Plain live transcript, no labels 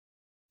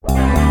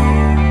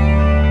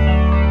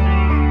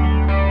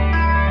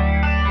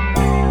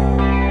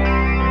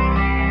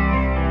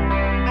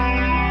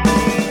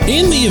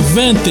the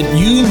event that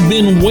you've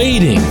been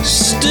waiting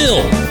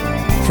still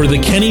for the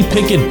Kenny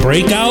Pickett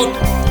breakout?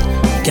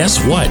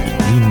 Guess what?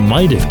 You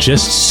might have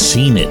just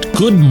seen it.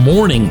 Good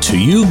morning to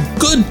you.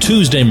 Good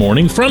Tuesday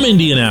morning from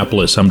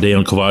Indianapolis. I'm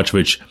Dejan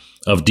Kovacevic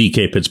of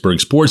DK Pittsburgh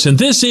Sports, and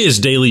this is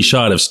Daily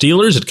Shot of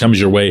Steelers. It comes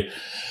your way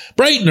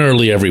bright and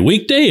early every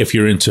weekday if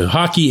you're into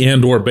hockey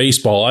and or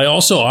baseball. I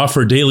also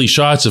offer daily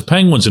shots of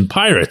Penguins and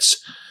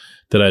Pirates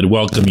that I'd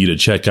welcome you to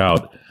check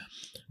out.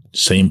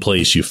 Same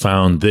place you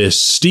found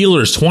this.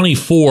 Steelers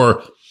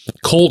 24,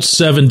 Colts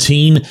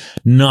 17.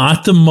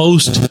 Not the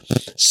most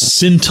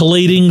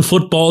scintillating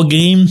football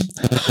game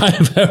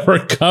I've ever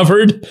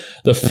covered.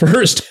 The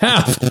first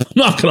half, I'm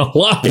not going to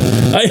lie,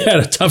 I had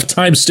a tough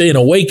time staying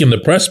awake in the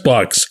press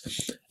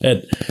box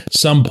at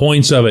some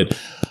points of it.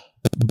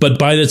 But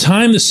by the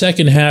time the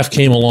second half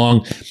came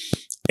along,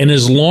 and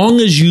as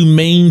long as you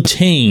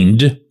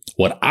maintained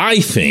what I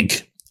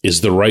think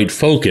is the right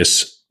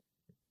focus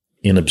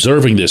in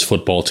observing this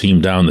football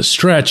team down the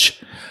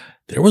stretch,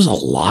 there was a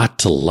lot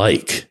to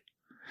like.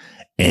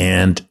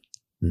 And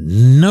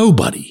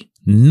nobody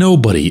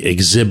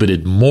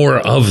exhibited more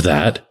of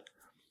that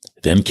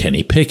than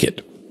Kenny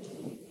Pickett.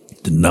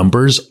 The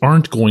numbers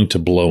aren't going to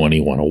blow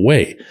anyone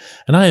away.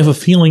 And I have a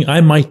feeling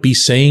I might be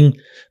saying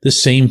the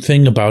same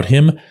thing about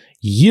him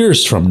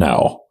years from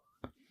now.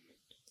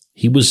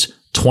 He was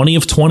 20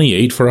 of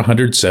 28 for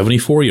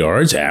 174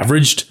 yards,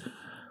 averaged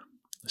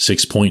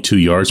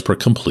 6.2 yards per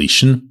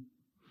completion,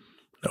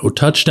 no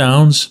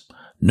touchdowns,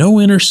 no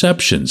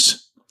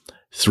interceptions,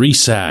 3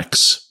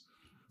 sacks.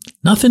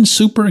 Nothing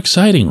super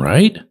exciting,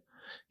 right?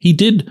 He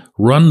did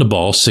run the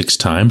ball 6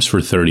 times for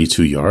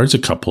 32 yards. A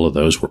couple of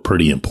those were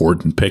pretty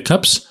important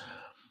pickups.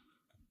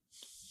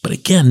 But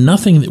again,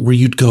 nothing where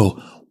you'd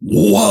go,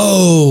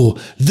 whoa,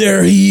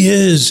 there he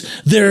is.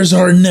 There's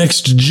our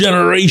next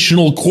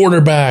generational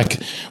quarterback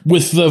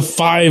with the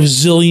 5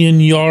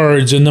 zillion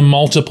yards and the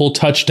multiple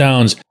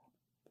touchdowns.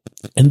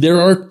 And there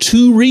are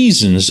 2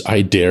 reasons,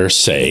 I dare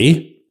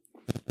say,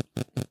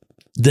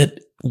 that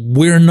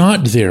we're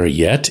not there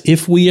yet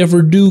if we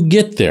ever do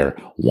get there.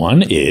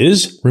 One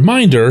is,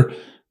 reminder,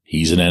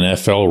 he's an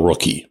NFL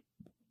rookie.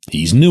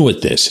 He's new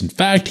at this. In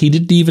fact, he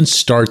didn't even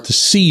start the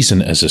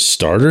season as a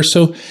starter,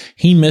 so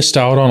he missed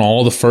out on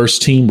all the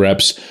first team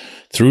reps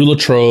through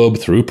Latrobe,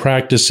 through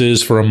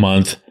practices for a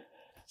month,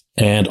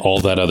 and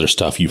all that other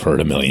stuff you've heard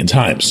a million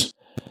times.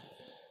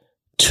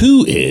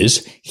 2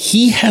 is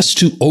he has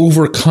to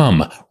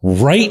overcome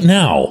right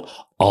now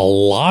a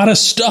lot of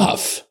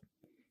stuff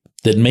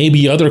that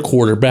maybe other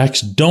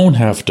quarterbacks don't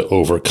have to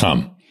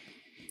overcome.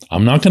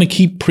 I'm not going to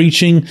keep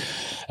preaching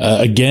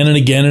again and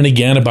again and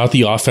again about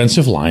the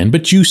offensive line,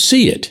 but you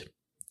see it.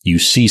 You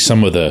see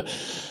some of the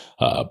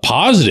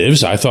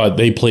positives. I thought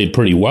they played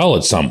pretty well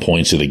at some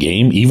points of the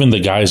game, even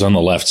the guys on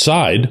the left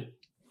side.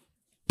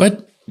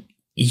 But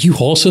you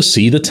also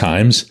see the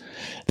times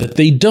that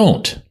they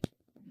don't.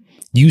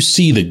 You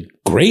see the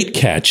great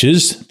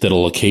catches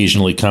that'll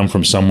occasionally come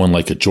from someone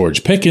like a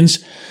George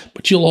Pickens,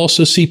 but you'll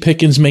also see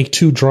Pickens make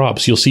 2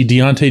 drops. You'll see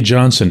Deontay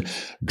Johnson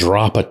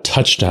drop a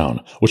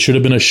touchdown, which should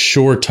have been a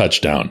sure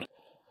touchdown.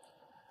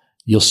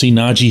 You'll see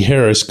Najee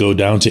Harris go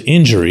down to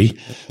injury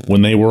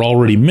when they were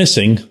already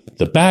missing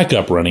the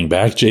backup running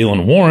back,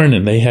 Jaylen Warren,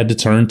 and they had to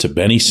turn to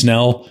Benny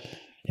Snell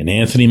and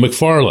Anthony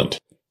McFarland.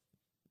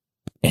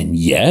 And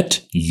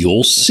yet,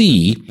 you'll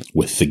see,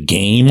 with the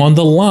game on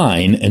the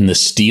line and the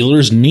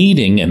Steelers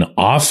needing an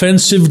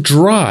offensive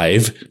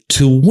drive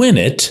to win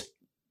it,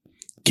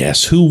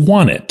 guess who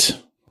won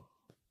it?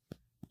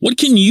 What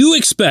can you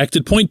expect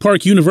at Point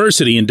Park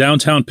University in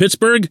downtown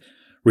Pittsburgh?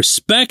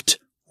 Respect,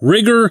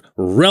 rigor,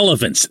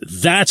 relevance.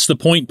 That's the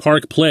Point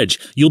Park Pledge.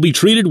 You'll be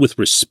treated with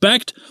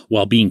respect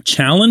while being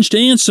challenged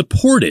and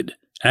supported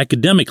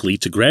academically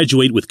to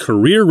graduate with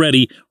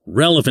career-ready,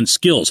 relevant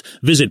skills.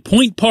 Visit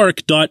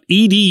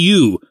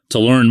pointpark.edu to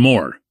learn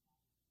more.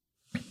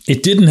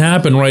 It didn't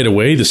happen right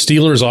away. The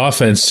Steelers'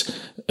 offense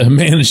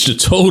managed a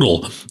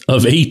total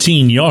of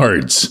 18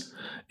 yards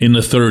in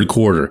the third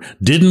quarter.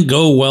 Didn't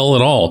go well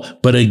at all.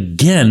 But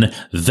again,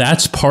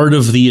 that's part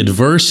of the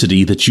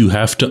adversity that you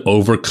have to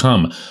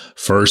overcome.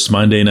 First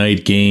Monday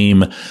night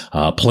game,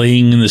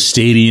 playing in the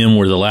stadium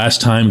where the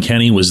last time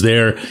Kenny was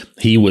there,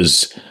 he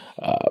was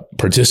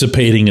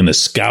participating in the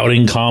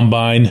scouting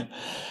combine.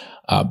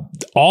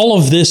 All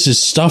of this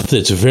is stuff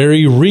that's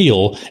very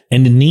real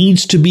and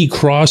needs to be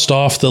crossed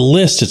off the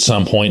list at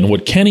some point. And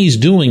what Kenny's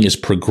doing is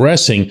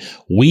progressing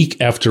week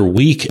after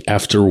week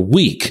after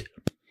week.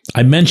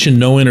 I mentioned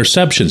no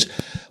interceptions.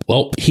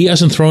 Well, he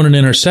hasn't thrown an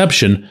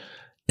interception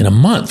in a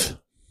month.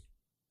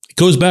 It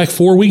goes back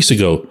 4 weeks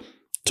ago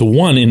to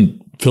one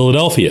in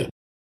Philadelphia.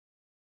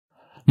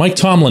 Mike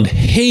Tomlin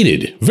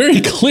hated, very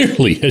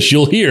clearly, as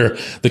you'll hear,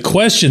 the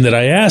question that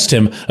I asked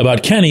him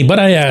about Kenny, but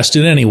I asked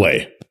it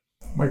anyway.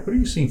 Mike, what are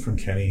you seeing from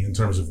Kenny in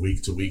terms of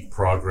week-to-week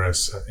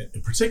progress,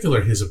 in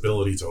particular his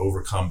ability to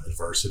overcome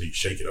adversity,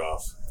 shake it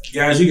off?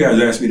 Guys, you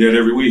guys ask me that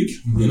every week.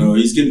 Mm-hmm. You know,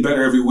 he's getting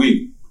better every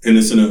week, and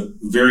it's in a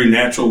very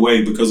natural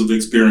way because of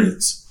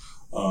experience.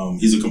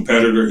 He's a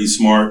competitor, he's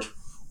smart,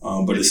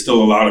 but it's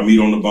still a lot of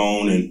meat on the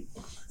bone, and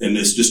and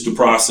it's just the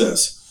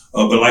process.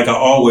 But like I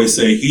always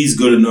say, he's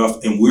good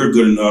enough and we're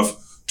good enough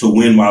to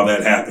win while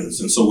that happens.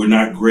 And so we're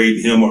not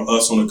grading him or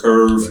us on the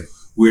curve. Right.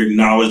 We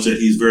acknowledge that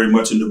he's very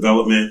much in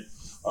development.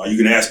 You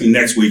can ask me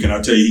next week, and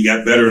I'll tell you he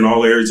got better in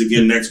all areas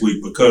again next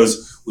week,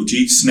 because with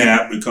each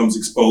snap becomes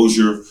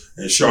exposure,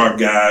 and sharp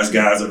guys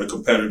that are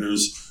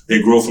competitors,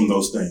 they grow from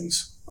those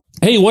things.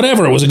 Hey,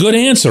 whatever. It was a good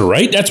answer,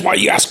 right? That's why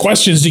you ask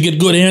questions, to get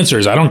good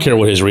answers. I don't care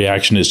what his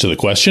reaction is to the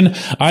question.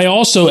 I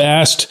also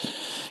asked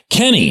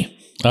Kenny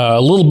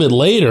a little bit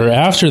later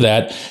after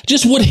that,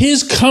 just what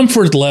his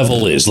comfort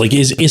level is. Like,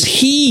 is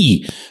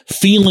he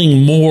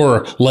feeling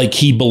more like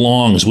he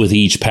belongs with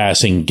each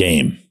passing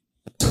game?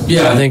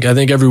 Yeah, I think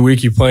every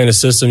week you play in a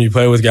system, you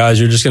play with guys,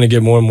 you're just going to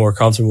get more and more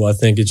comfortable. I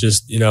think it's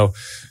just,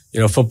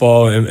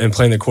 football and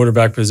playing the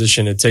quarterback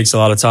position, it takes a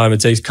lot of time.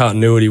 It takes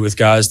continuity with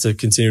guys to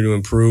continue to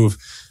improve.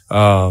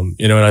 And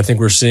I think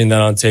we're seeing that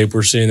on tape.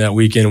 We're seeing that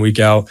week in, week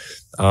out.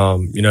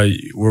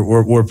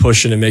 We're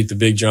pushing to make the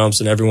big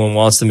jumps, and everyone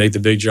wants to make the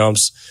big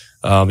jumps.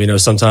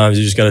 Sometimes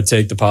you just got to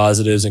take the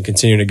positives and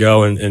continue to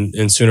go,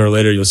 and sooner or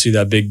later you'll see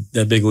that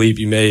big leap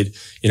you made,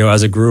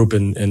 as a group,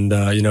 and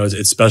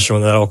it's special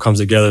when that all comes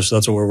together. So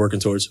that's what we're working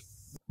towards.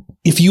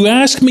 If you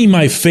ask me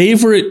my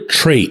favorite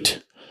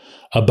trait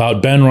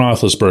about Ben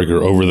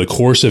Roethlisberger over the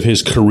course of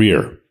his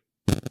career,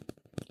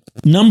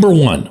 number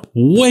one,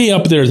 way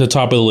up there at the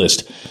top of the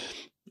list,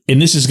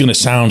 and this is going to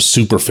sound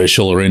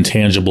superficial or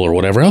intangible or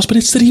whatever else, but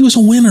it's that he was a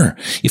winner.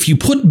 If you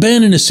put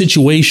Ben in a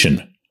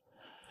situation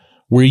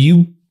where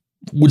you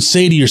would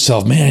say to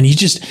yourself, man,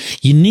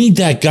 you need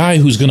that guy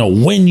who's going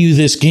to win you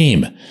this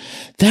game.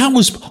 That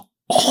was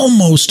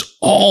almost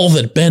all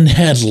that Ben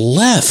had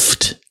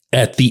left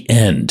at the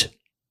end,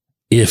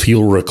 if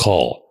you'll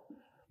recall.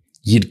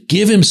 You'd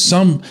give him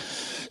some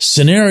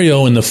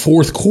scenario in the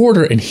fourth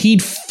quarter and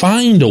he'd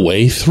find a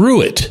way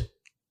through it.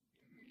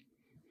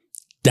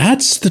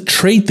 That's the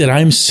trait that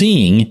I'm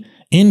seeing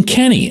in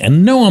Kenny.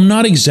 And no, I'm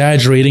not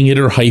exaggerating it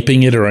or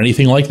hyping it or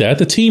anything like that.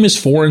 The team is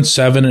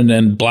 4-7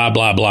 and blah,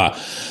 blah, blah.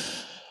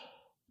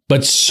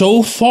 But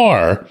so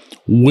far,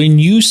 when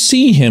you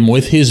see him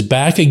with his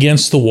back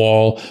against the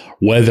wall,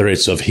 whether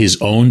it's of his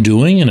own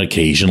doing, and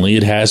occasionally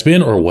it has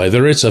been, or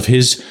whether it's of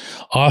his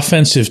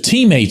offensive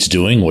teammates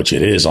doing, which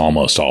it is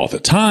almost all the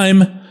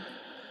time,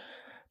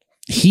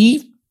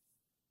 he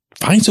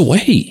finds a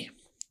way.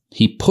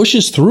 He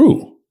pushes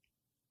through.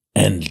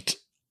 And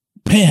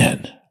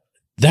man,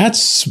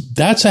 that's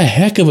a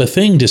heck of a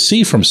thing to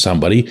see from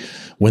somebody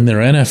when their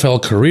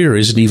NFL career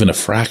isn't even a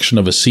fraction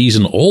of a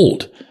season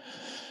old.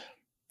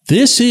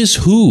 This is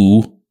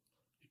who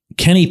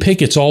Kenny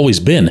Pickett's always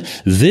been.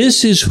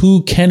 This is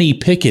who Kenny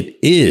Pickett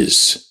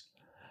is.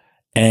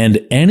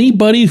 And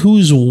anybody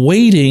who's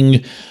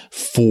waiting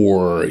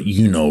for,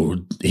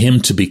 him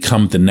to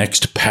become the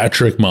next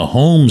Patrick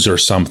Mahomes or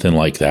something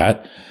like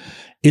that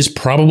is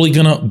probably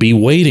going to be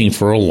waiting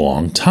for a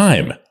long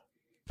time.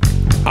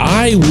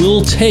 I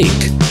will take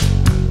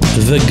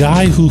the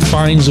guy who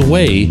finds a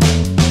way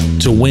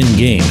to win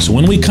games.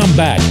 When we come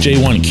back,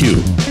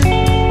 J1Q.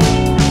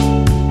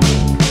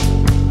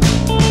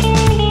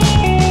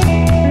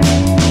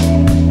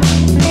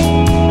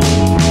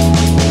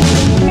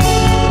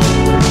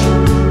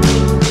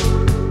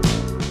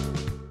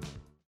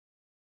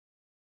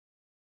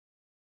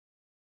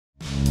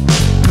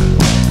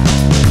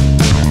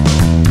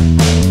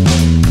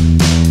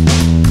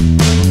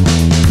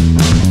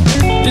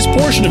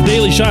 Of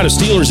Daily Shot of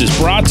Steelers is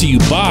brought to you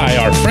by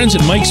our friends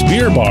at Mike's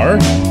Beer Bar.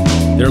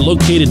 They're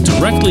located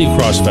directly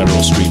across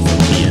Federal Street from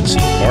PNC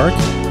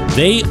Park.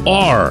 They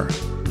are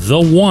the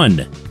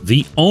one,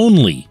 the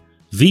only,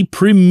 the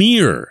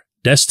premier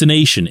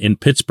destination in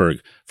Pittsburgh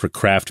for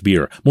craft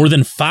beer. More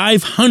than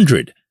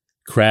 500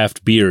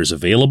 craft beers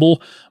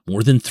available,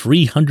 more than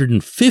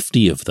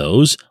 350 of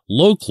those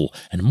local,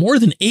 and more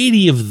than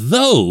 80 of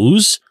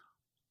those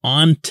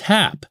on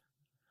tap.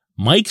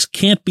 Mike's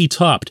can't be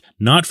topped,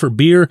 not for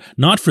beer,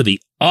 not for the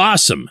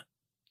awesome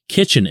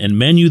kitchen and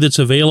menu that's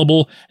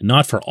available, and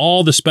not for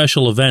all the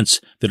special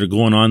events that are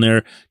going on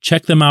there.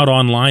 Check them out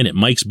online at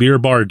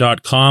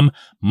mikesbeerbar.com.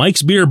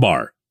 Mike's Beer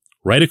Bar,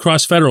 right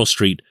across Federal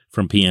Street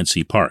from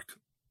PNC Park.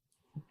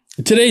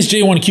 Today's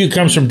J1Q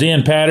comes from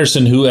Dan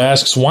Patterson, who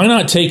asks, why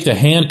not take the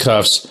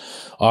handcuffs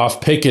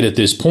off Pickett at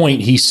this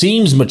point? He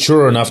seems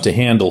mature enough to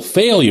handle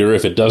failure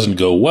if it doesn't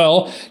go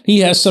well.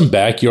 He has some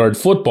backyard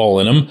football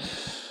in him.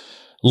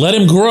 Let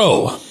him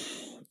grow.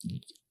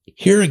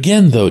 Here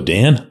again, though,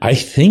 Dan, I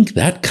think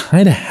that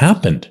kind of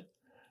happened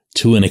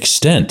to an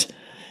extent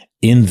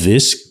in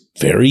this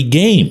very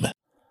game.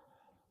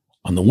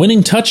 On the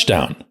winning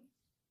touchdown,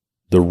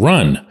 the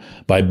run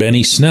by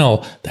Benny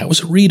Snell, that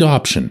was a read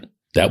option.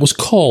 That was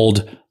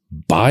called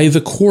by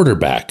the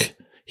quarterback.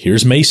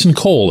 Here's Mason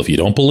Cole, if you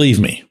don't believe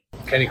me.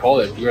 Kenny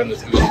called it. We were in the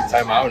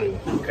timeout,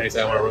 and Kenny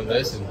said, I want to run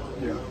this. And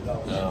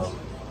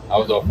I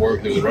was all for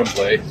it because it was a run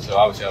play, so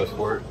obviously I was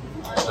for it.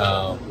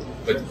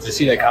 But to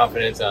see that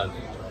confidence on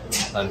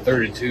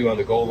 3rd and 2 on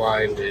the goal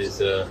line is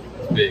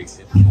big. It's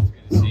good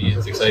to see.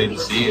 It's exciting to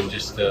see, and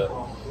just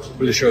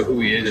really show who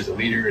he is as a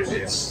leader and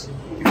the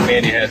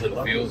command he has on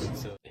the field.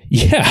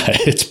 Yeah,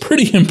 it's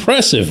pretty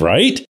impressive,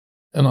 right?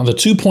 And on the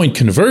 2-point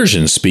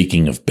conversion,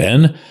 speaking of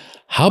Ben,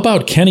 how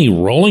about Kenny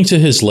rolling to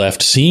his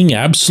left, seeing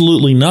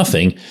absolutely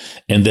nothing,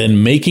 and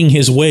then making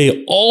his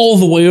way all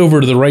the way over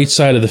to the right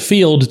side of the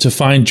field to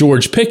find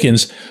George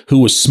Pickens, who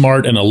was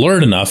smart and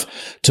alert enough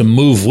to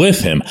move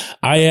with him.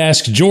 I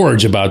asked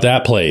George about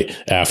that play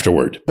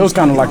afterward. It was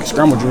kind of like a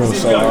scramble drill,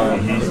 so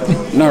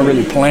not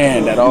really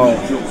planned at all. I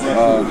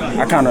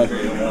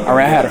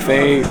had a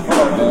fade.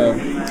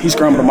 He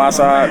scrambled to my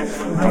side.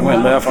 I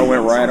went left, I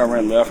went right, I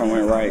went left, I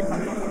went right.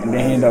 And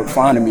then he ended up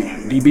finding me.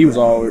 DB was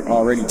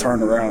already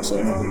turned around,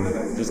 so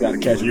just got to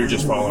catch him. You were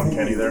just following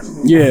Kenny there?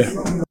 Yeah.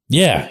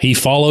 Yeah, he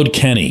followed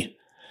Kenny.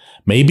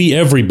 Maybe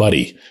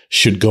everybody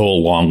should go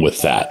along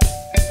with that.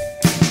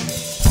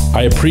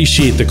 I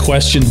appreciate the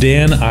question,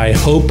 Dan. I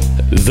hope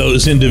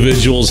those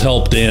individuals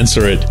helped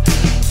answer it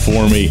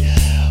for me.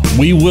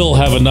 We will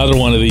have another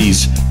one of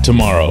these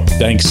tomorrow.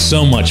 Thanks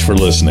so much for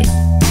listening.